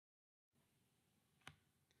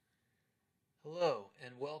Hello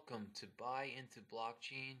and welcome to Buy into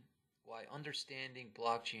Blockchain, why understanding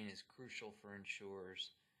blockchain is crucial for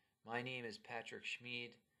insurers. My name is Patrick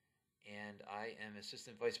Schmid and I am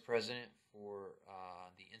Assistant Vice President for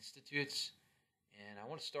the Institutes. And I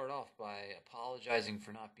want to start off by apologizing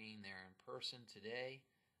for not being there in person today.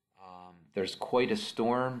 There's quite a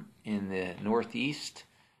storm in the Northeast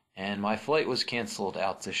and my flight was canceled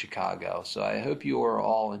out to Chicago. So I hope you are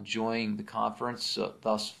all enjoying the conference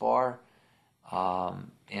thus far.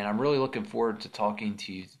 And I'm really looking forward to talking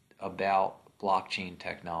to you about blockchain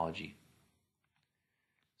technology.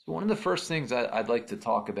 So one of the first things I'd like to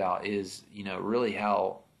talk about is, really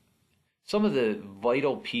how some of the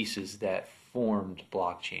vital pieces that formed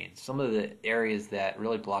blockchain, some of the areas that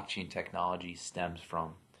really blockchain technology stems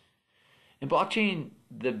from. In blockchain,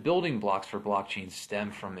 the building blocks for blockchain stem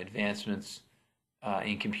from advancements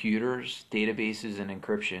in computers, databases, and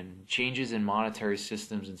encryption, changes in monetary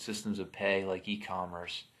systems and systems of pay like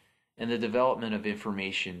e-commerce, and the development of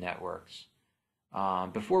information networks.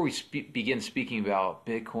 Before we begin speaking about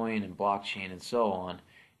Bitcoin and blockchain and so on,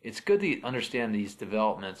 it's good to understand these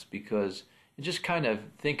developments because and just kind of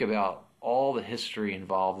think about all the history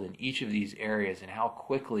involved in each of these areas and how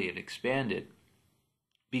quickly it expanded.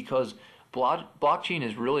 Because blockchain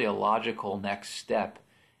is really a logical next step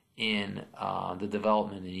in the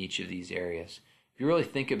development in each of these areas. If you really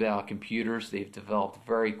think about computers, they've developed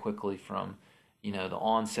very quickly from the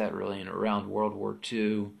onset really in around World War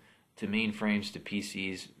II to mainframes to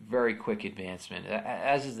PCs, very quick advancement.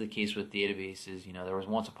 As is the case with databases, there was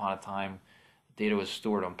once upon a time data was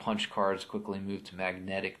stored on punch cards, quickly moved to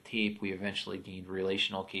magnetic tape. We eventually gained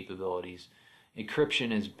relational capabilities.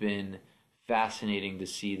 Encryption has been fascinating to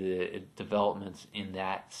see the developments in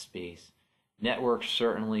that space. Networks,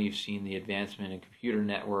 certainly, you've seen the advancement in computer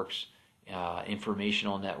networks,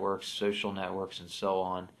 informational networks, social networks, and so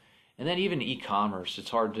on. And then even e-commerce.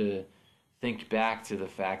 It's hard to think back to the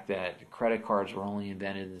fact that credit cards were only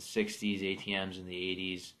invented in the 60s, ATMs in the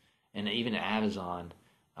 80s, and even Amazon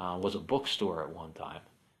was a bookstore at one time.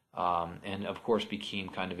 And, of course, became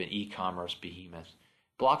kind of an e-commerce behemoth.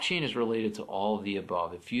 Blockchain is related to all of the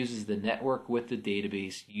above. It fuses the network with the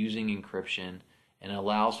database using encryption and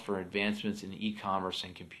allows for advancements in e-commerce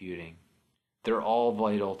and computing. They're all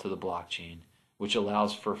vital to the blockchain, which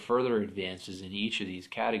allows for further advances in each of these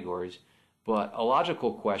categories. But a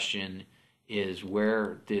logical question is,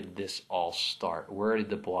 where did this all start? Where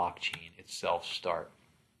did the blockchain itself start?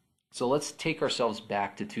 So let's take ourselves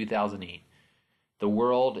back to 2008. The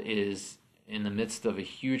world is in the midst of a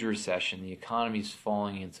huge recession. The economy is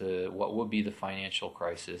falling into what would be the financial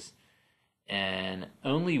crisis. And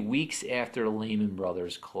only weeks after Lehman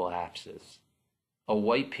Brothers collapses, a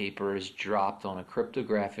white paper is dropped on a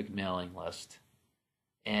cryptographic mailing list.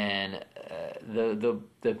 And the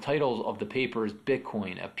title of the paper is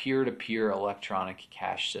Bitcoin, a peer-to-peer electronic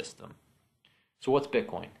cash system. So what's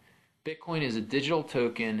Bitcoin? Bitcoin is a digital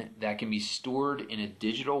token that can be stored in a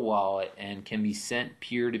digital wallet and can be sent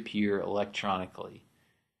peer-to-peer electronically.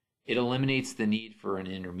 It eliminates the need for an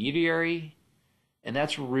intermediary, and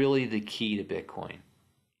that's really the key to Bitcoin.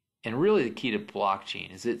 And really the key to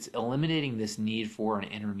blockchain is it's eliminating this need for an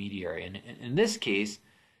intermediary. And in this case,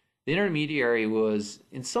 the intermediary was,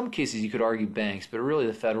 in some cases you could argue banks, but really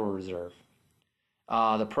the Federal Reserve.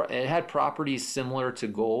 It had properties similar to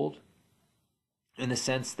gold in the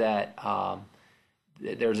sense that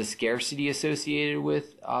there's a scarcity associated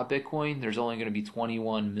with Bitcoin. There's only going to be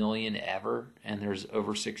 21 million ever, and there's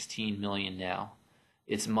over 16 million now.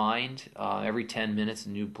 It's mined every 10 minutes. A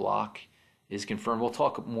new block is confirmed. We'll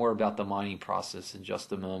talk more about the mining process in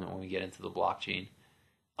just a moment when we get into the blockchain.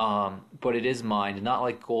 But it is mined, not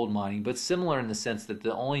like gold mining, but similar in the sense that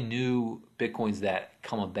the only new Bitcoins that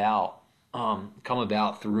come about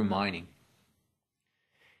through mining.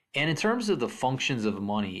 And in terms of the functions of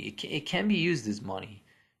money, it can be used as money.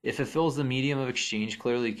 If it fills the medium of exchange,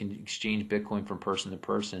 clearly you can exchange Bitcoin from person to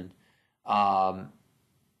person.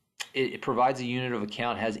 It provides a unit of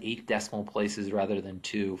account, has 8 decimal places rather than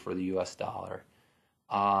 2 for the US dollar.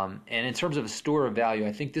 And in terms of a store of value,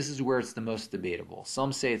 I think this is where it's the most debatable.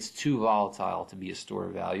 Some say it's too volatile to be a store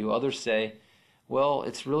of value. Others say, well,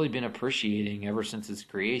 it's really been appreciating ever since its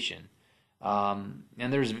creation. And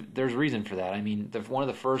there's reason for that. I mean, one of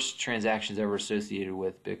the first transactions ever associated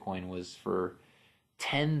with Bitcoin was for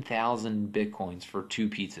 10,000 Bitcoins for 2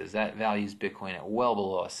 pizzas. That values Bitcoin at well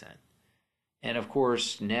below a cent. And of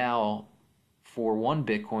course, now for 1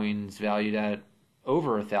 Bitcoin is valued at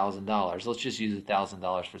over $1,000. Let's just use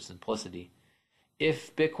 $1,000 for simplicity.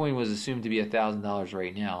 If Bitcoin was assumed to be $1,000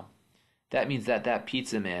 right now, that means that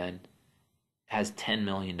pizza man has $10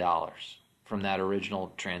 million from that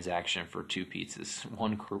original transaction for 2 pizzas.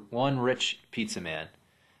 One rich pizza man.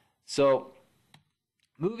 So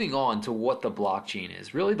moving on to what the blockchain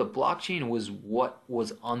is. Really, the blockchain was what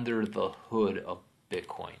was under the hood of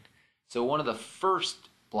Bitcoin. So one of the first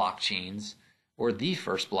blockchains, or the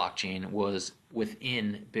first blockchain, was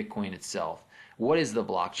within Bitcoin itself. What is the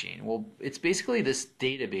blockchain? Well, it's basically this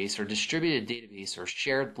database or distributed database or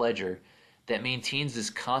shared ledger that maintains this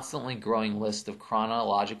constantly growing list of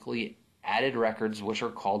chronologically added records, which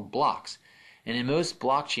are called blocks. And in most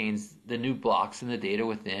blockchains, the new blocks and the data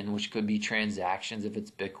within, which could be transactions if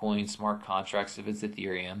it's Bitcoin, smart contracts if it's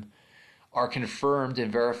Ethereum, are confirmed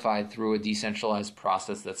and verified through a decentralized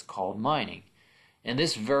process that's called mining. And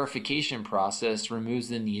this verification process removes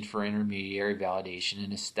the need for intermediary validation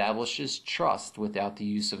and establishes trust without the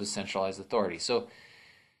use of a centralized authority. So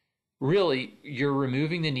really, you're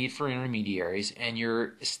removing the need for intermediaries and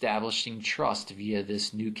you're establishing trust via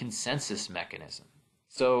this new consensus mechanism.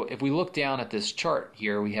 So if we look down at this chart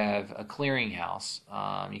here, we have a clearinghouse.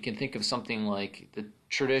 You can think of something like the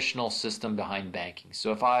traditional system behind banking.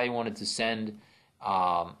 So if I wanted to send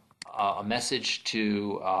a message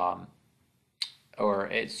to,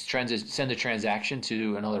 send a transaction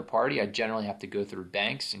to another party, I generally have to go through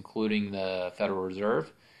banks, including the Federal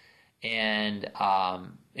Reserve, and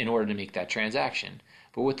in order to make that transaction.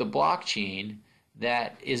 But with the blockchain,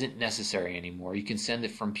 that isn't necessary anymore. You can send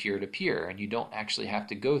it from peer to peer, and you don't actually have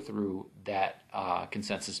to go through that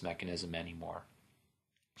consensus mechanism anymore.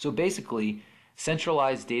 So basically,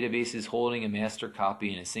 centralized databases holding a master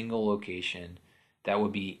copy in a single location that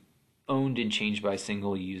would be owned and changed by a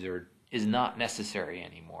single user is not necessary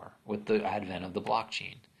anymore with the advent of the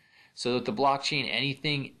blockchain. So with the blockchain,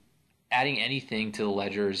 adding anything to the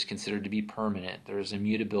ledger is considered to be permanent. There's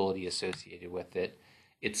immutability associated with it.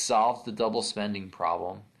 It solves the double spending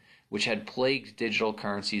problem, which had plagued digital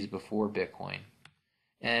currencies before Bitcoin.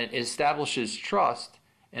 And it establishes trust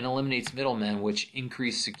and eliminates middlemen, which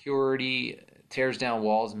increase security, tears down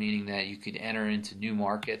walls, meaning that you could enter into new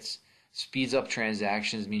markets, speeds up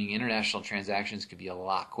transactions, meaning international transactions could be a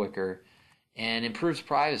lot quicker, and improves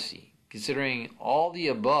privacy. Considering all the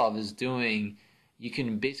above is doing, you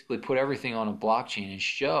can basically put everything on a blockchain and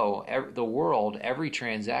show the world every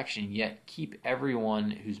transaction, yet keep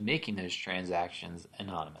everyone who's making those transactions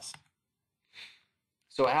anonymous.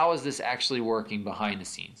 So how is this actually working behind the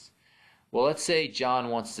scenes? Well, let's say John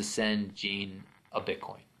wants to send Jane a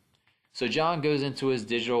Bitcoin. So John goes into his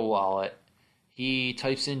digital wallet, he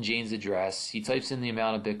types in Jane's address, he types in the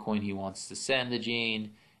amount of Bitcoin he wants to send to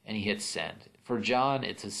Jane, and he hits send. For John,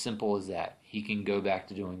 it's as simple as that. He can go back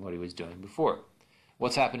to doing what he was doing before.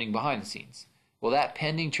 What's happening behind the scenes? Well, that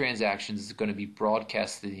pending transactions is going to be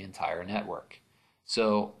broadcast to the entire network.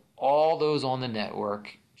 So all those on the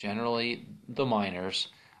network, generally the miners,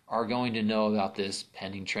 are going to know about this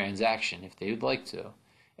pending transaction if they would like to.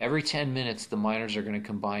 Every 10 minutes, the miners are going to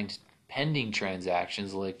combine pending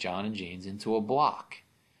transactions like John and Jane's into a block.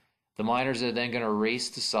 The miners are then going to race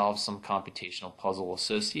to solve some computational puzzle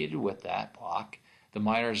associated with that block. The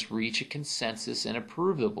miners reach a consensus and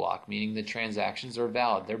approve the block, meaning the transactions are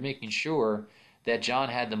valid. They're making sure that John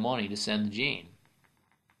had the money to send to Jane.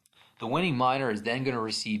 The winning miner is then going to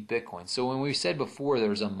receive Bitcoin. So when we said before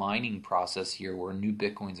there's a mining process here where new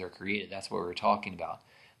Bitcoins are created, that's what we were talking about.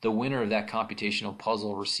 The winner of that computational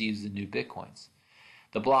puzzle receives the new Bitcoins.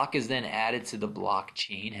 The block is then added to the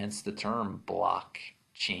blockchain, hence the term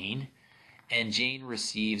blockchain, and Jane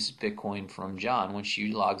receives Bitcoin from John when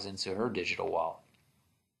she logs into her digital wallet.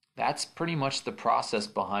 That's pretty much the process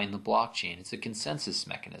behind the blockchain. It's a consensus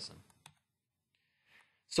mechanism.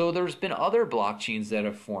 So there's been other blockchains that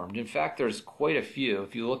have formed. In fact, there's quite a few.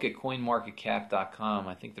 If you look at coinmarketcap.com,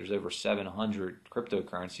 I think there's over 700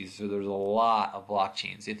 cryptocurrencies, so there's a lot of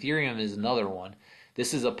blockchains. Ethereum is another one.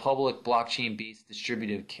 This is a public blockchain-based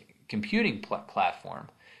distributed computing platform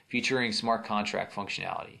featuring smart contract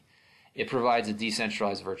functionality. It provides a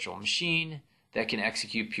decentralized virtual machine that can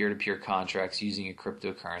execute peer-to-peer contracts using a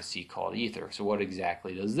cryptocurrency called Ether. So what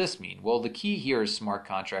exactly does this mean? Well, the key here is smart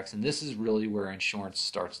contracts, and this is really where insurance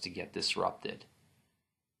starts to get disrupted.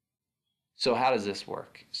 So how does this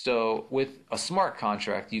work? So with a smart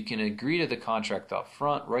contract, you can agree to the contract up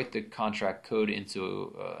front, write the contract code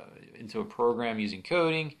into a program using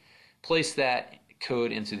coding, place that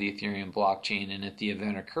code into the Ethereum blockchain, and if the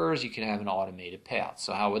event occurs, you can have an automated payout.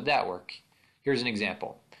 So how would that work? Here's an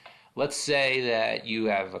example. Let's say that you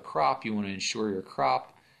have a crop, you want to insure your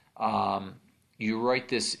crop. You write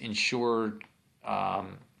this insured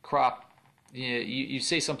crop. You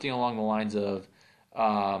say something along the lines of,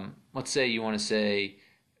 let's say you want to say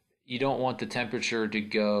you don't want the temperature to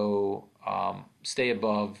go stay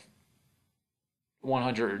above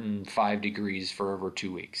 105 degrees for over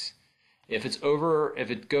 2 weeks. If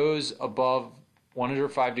it goes above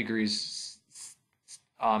 105 degrees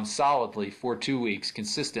solidly for 2 weeks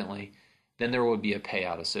consistently, then there would be a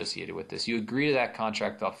payout associated with this. You agree to that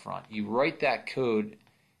contract up front. You write that contract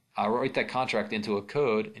into a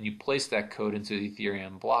code, and you place that code into the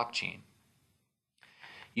Ethereum blockchain.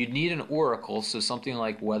 You'd need an oracle, so something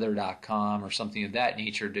like weather.com or something of that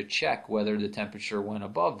nature, to check whether the temperature went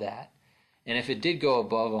above that. And if it did go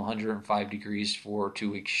above 105 degrees for 2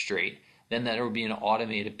 weeks straight, then there would be an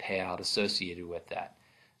automated payout associated with that.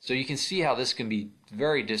 So you can see how this can be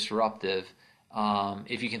very disruptive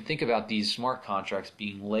if you can think about these smart contracts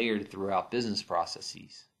being layered throughout business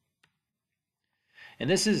processes. And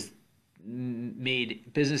this has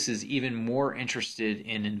made businesses even more interested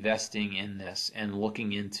in investing in this and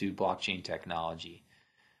looking into blockchain technology.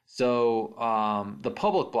 So the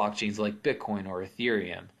public blockchains like Bitcoin or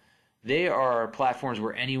Ethereum, they are platforms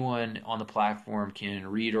where anyone on the platform can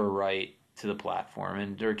read or write to the platform,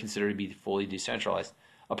 and they're considered to be fully decentralized.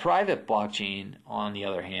 A private blockchain, on the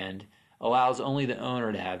other hand, allows only the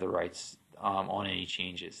owner to have the rights on any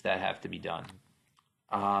changes that have to be done.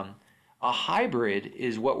 A hybrid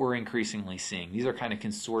is what we're increasingly seeing. These are kind of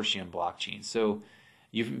consortium blockchains. So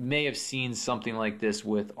you may have seen something like this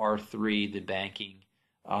with R3, the banking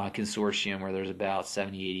consortium, where there's about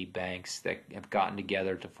 70, 80 banks that have gotten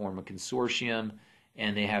together to form a consortium,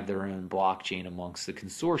 and they have their own blockchain amongst the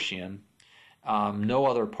consortium. No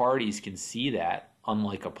other parties can see that,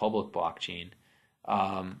 unlike a public blockchain.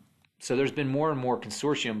 So there's been more and more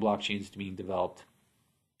consortium blockchains being developed.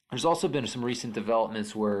 There's also been some recent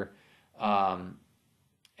developments where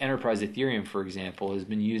Enterprise Ethereum, for example,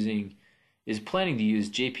 is planning to use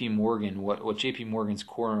JP Morgan, what JP Morgan's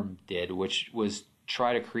Quorum did, which was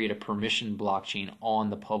try to create a permission blockchain on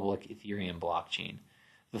the public Ethereum blockchain.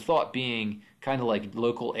 The thought being kind of like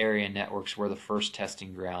local area networks were the first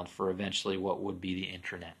testing ground for eventually what would be the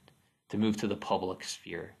internet to move to the public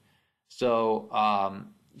sphere. So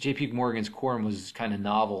JP Morgan's Quorum was kind of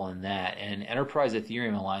novel in that, and Enterprise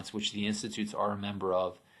Ethereum Alliance, which the institutes are a member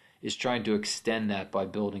of, is trying to extend that by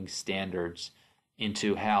building standards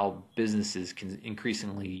into how businesses can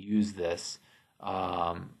increasingly use this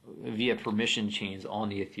via permission chains on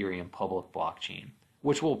the Ethereum public blockchain,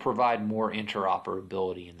 which will provide more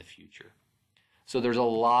interoperability in the future. So there's a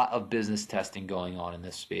lot of business testing going on in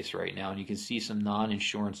this space right now, and you can see some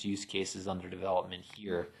non-insurance use cases under development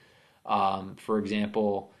here. For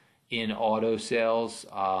example, in auto sales,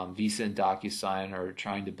 Visa and DocuSign are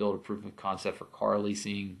trying to build a proof of concept for car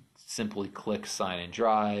leasing. Simply click, sign, and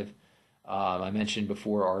drive. I mentioned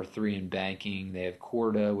before R3 in banking. They have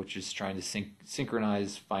Corda, which is trying to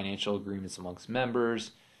synchronize financial agreements amongst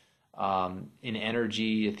members. In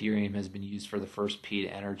energy, Ethereum has been used for the first paid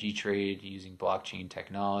energy trade using blockchain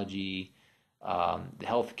technology. The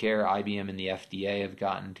healthcare, IBM and the FDA have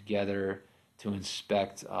gotten together to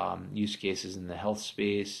inspect use cases in the health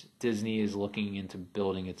space. Disney is looking into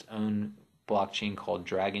building its own blockchain called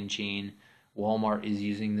Dragon Chain. Walmart is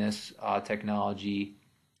using this technology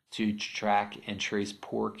to track and trace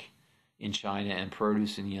pork in China and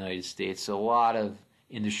produce in the United States. So a lot of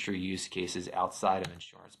industry use cases outside of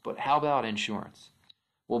insurance. But how about insurance?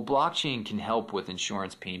 Well, blockchain can help with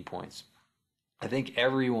insurance pain points. I think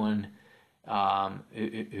everyone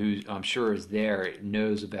who I'm sure is there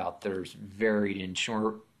knows about there's varied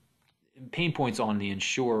pain points on the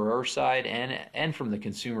insurer side and from the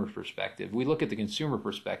consumer perspective. We look at the consumer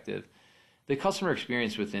perspective. The customer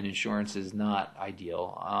experience within insurance is not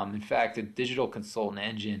ideal. In fact, the digital consultant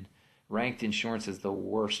engine ranked insurance as the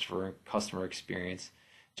worst for customer experience.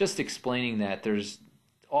 Just explaining that there's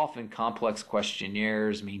often complex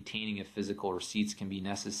questionnaires, maintaining of physical receipts can be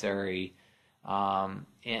necessary,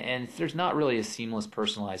 and there's not really a seamless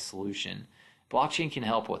personalized solution. Blockchain can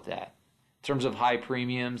help with that. In terms of high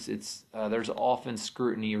premiums, there's often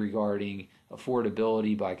scrutiny regarding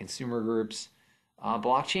affordability by consumer groups.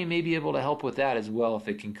 Blockchain may be able to help with that as well if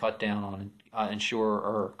it can cut down on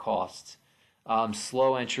insurer costs.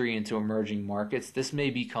 Slow entry into emerging markets. This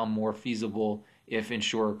may become more feasible if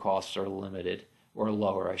insurer costs are limited, or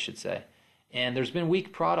lower, I should say. And there's been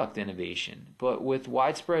weak product innovation. But with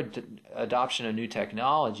widespread adoption of new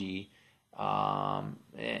technology,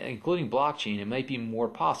 including blockchain, it might be more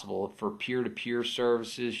possible for peer-to-peer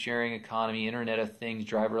services, sharing economy, Internet of Things,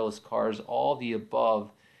 driverless cars, all the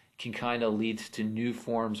above can kind of lead to new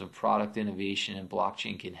forms of product innovation, and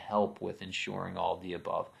blockchain can help with ensuring all of the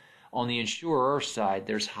above. On the insurer side,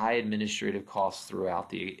 there's high administrative costs throughout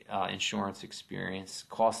the insurance experience.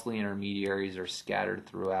 Costly intermediaries are scattered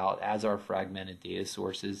throughout, as are fragmented data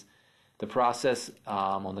sources. The process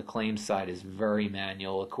on the claims side is very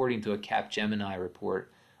manual. According to a Capgemini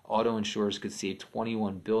report, auto insurers could save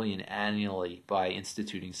 $21 billion annually by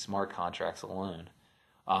instituting smart contracts alone.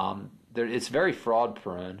 It's very fraud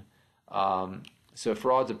prone. So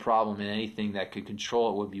fraud's a problem, and anything that could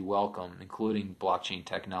control it would be welcome, including blockchain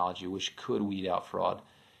technology, which could weed out fraud.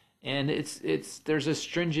 And there's a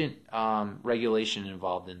stringent regulation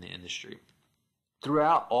involved in the industry.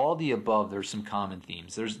 Throughout all the above, there's some common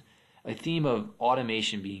themes. There's a theme of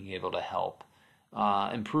automation being able to help,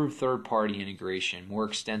 improve third-party integration, more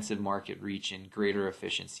extensive market reach, and greater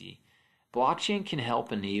efficiency. Blockchain can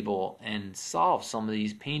help enable and solve some of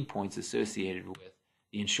these pain points associated with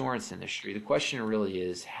the insurance industry. The question really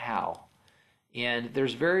is how. And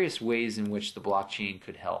there's various ways in which the blockchain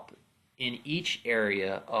could help in each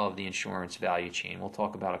area of the insurance value chain. We'll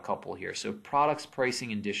talk about a couple here. So products,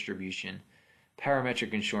 pricing, and distribution.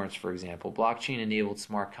 Parametric insurance, for example. Blockchain-enabled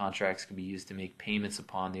smart contracts can be used to make payments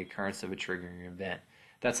upon the occurrence of a triggering event.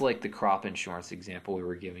 That's like the crop insurance example we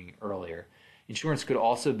were giving earlier. Insurance could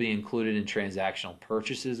also be included in transactional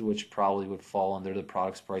purchases, which probably would fall under the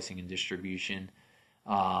products, pricing, and distribution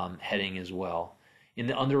heading as well. In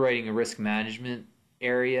the underwriting and risk management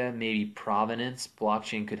area, maybe provenance,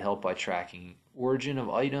 blockchain could help by tracking origin of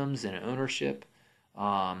items and ownership.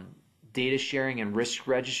 Data sharing and risk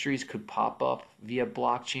registries could pop up via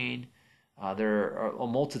blockchain. There are a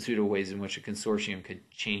multitude of ways in which a consortium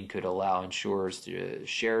chain could allow insurers to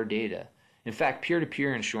share data. In fact,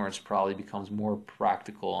 peer-to-peer insurance probably becomes more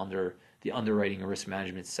practical under the underwriting and risk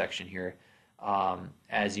management section here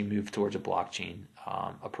as you move towards a blockchain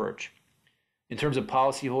approach. In terms of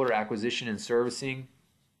policyholder acquisition and servicing,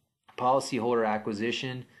 policyholder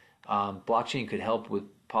acquisition, blockchain could help with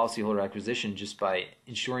policyholder acquisition just by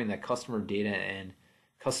ensuring that customer data and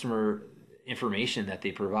customer information that they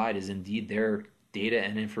provide is indeed their data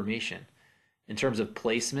and information. In terms of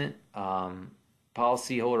placement, similar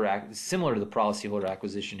to the policyholder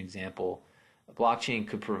acquisition example, a blockchain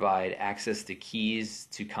could provide access to keys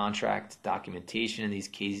to contract documentation, and these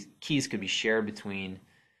keys could be shared between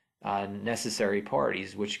necessary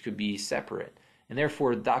parties, which could be separate. And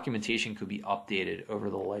therefore, documentation could be updated over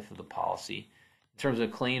the life of the policy. In terms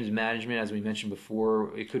of claims management, as we mentioned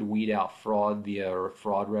before, it could weed out fraud via a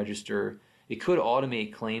fraud register. It could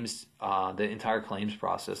automate claims, the entire claims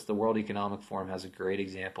process. The World Economic Forum has a great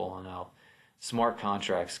example on how smart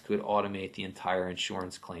contracts could automate the entire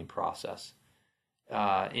insurance claim process.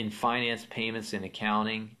 In finance, payments, and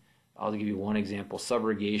accounting, I'll give you one example.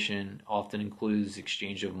 Subrogation often includes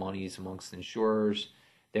exchange of monies amongst insurers.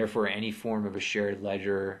 Therefore, any form of a shared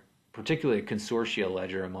ledger, particularly a consortia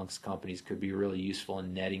ledger amongst companies, could be really useful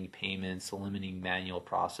in netting payments, eliminating manual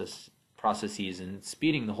processes, and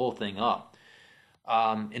speeding the whole thing up.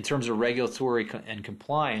 In terms of regulatory and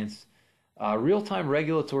compliance, real-time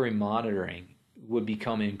regulatory monitoring would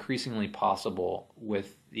become increasingly possible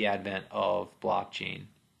with the advent of blockchain.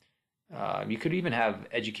 You could even have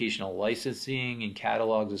educational licensing and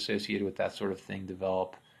catalogs associated with that sort of thing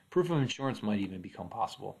develop. Proof of insurance might even become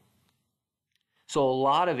possible. So a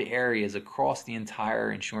lot of areas across the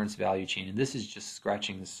entire insurance value chain, and this is just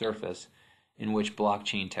scratching the surface, in which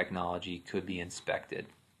blockchain technology could be inspected.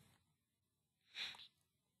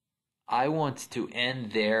 I want to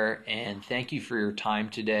end there and thank you for your time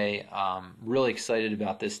today. Really excited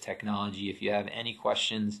about this technology. If you have any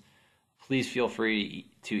questions, please feel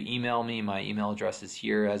free to email me. My email address is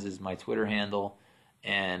here, as is my Twitter handle.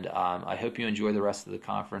 And I hope you enjoy the rest of the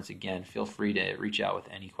conference. Again, feel free to reach out with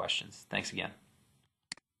any questions. Thanks again.